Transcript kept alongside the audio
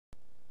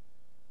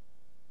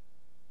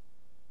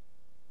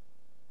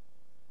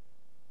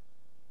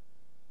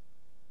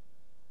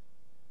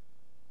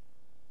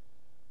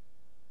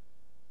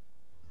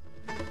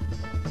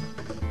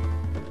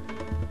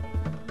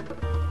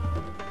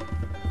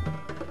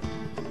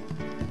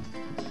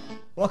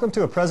Welcome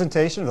to a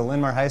presentation of the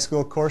Linn-Mar High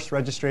School course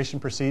registration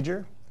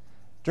procedure.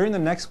 During the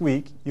next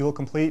week, you will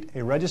complete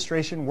a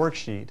registration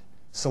worksheet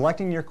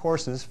selecting your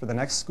courses for the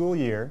next school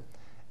year,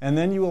 and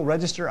then you will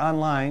register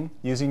online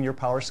using your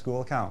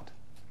PowerSchool account.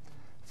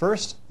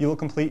 First, you will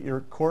complete your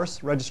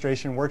course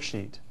registration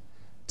worksheet.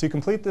 To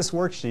complete this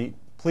worksheet,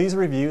 please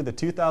review the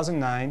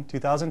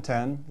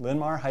 2009-2010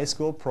 Linn-Mar High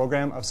School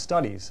Program of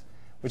Studies,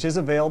 which is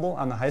available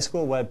on the high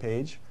school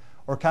webpage,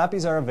 or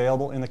copies are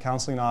available in the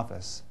counseling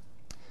office.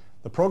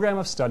 The Program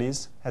of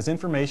Studies has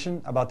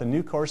information about the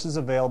new courses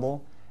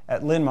available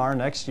at Linn-Mar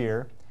next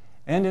year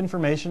and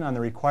information on the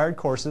required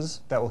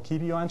courses that will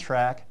keep you on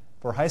track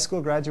for high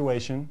school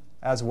graduation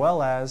as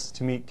well as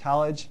to meet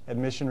college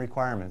admission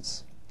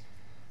requirements.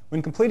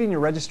 When completing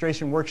your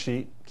registration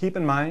worksheet, keep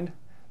in mind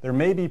there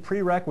may be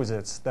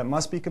prerequisites that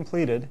must be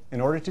completed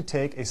in order to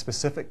take a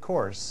specific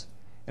course.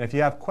 And if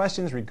you have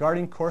questions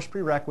regarding course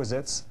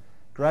prerequisites,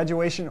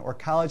 graduation or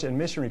college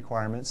admission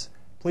requirements,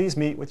 please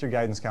meet with your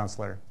guidance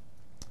counselor.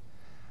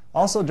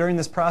 Also, during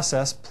this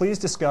process, please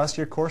discuss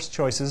your course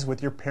choices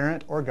with your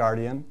parent or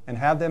guardian and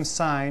have them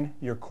sign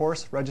your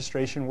course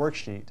registration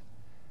worksheet.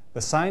 The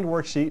signed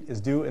worksheet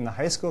is due in the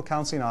high school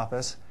counseling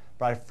office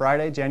by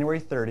Friday, January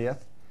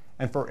 30th,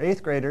 and for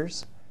 8th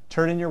graders,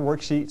 turn in your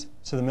worksheet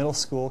to the middle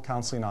school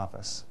counseling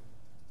office.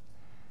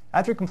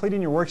 After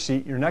completing your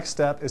worksheet, your next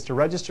step is to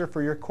register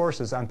for your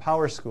courses on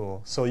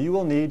PowerSchool, so you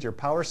will need your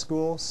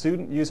PowerSchool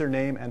student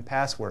username and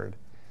password.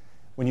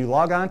 When you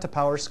log on to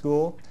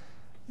PowerSchool,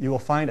 you will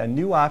find a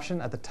new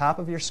option at the top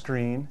of your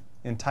screen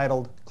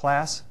entitled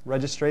Class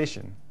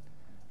Registration.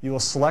 You will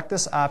select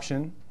this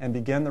option and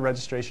begin the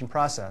registration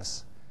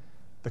process.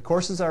 The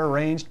courses are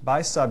arranged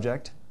by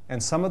subject,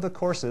 and some of the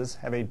courses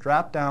have a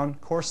drop-down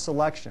course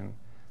selection,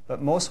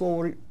 but most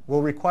will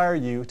require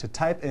you to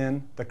type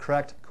in the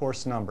correct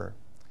course number.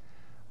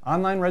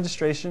 Online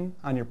registration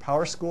on your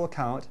PowerSchool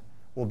account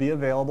will be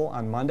available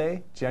on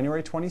Monday,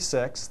 January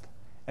 26th,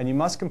 and you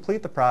must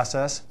complete the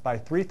process by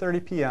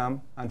 3:30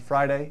 p.m. on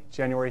Friday,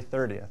 January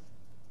 30th.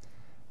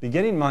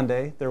 Beginning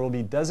Monday, there will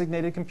be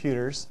designated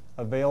computers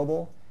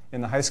available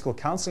in the high school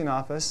counseling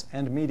office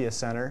and media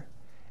center,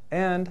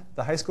 and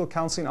the high school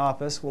counseling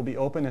office will be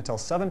open until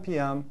 7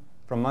 p.m.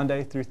 from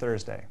Monday through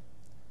Thursday.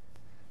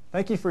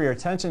 Thank you for your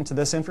attention to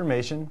this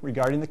information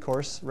regarding the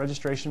course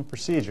registration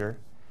procedure,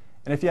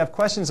 and if you have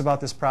questions about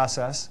this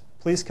process,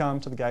 please come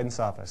to the guidance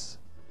office.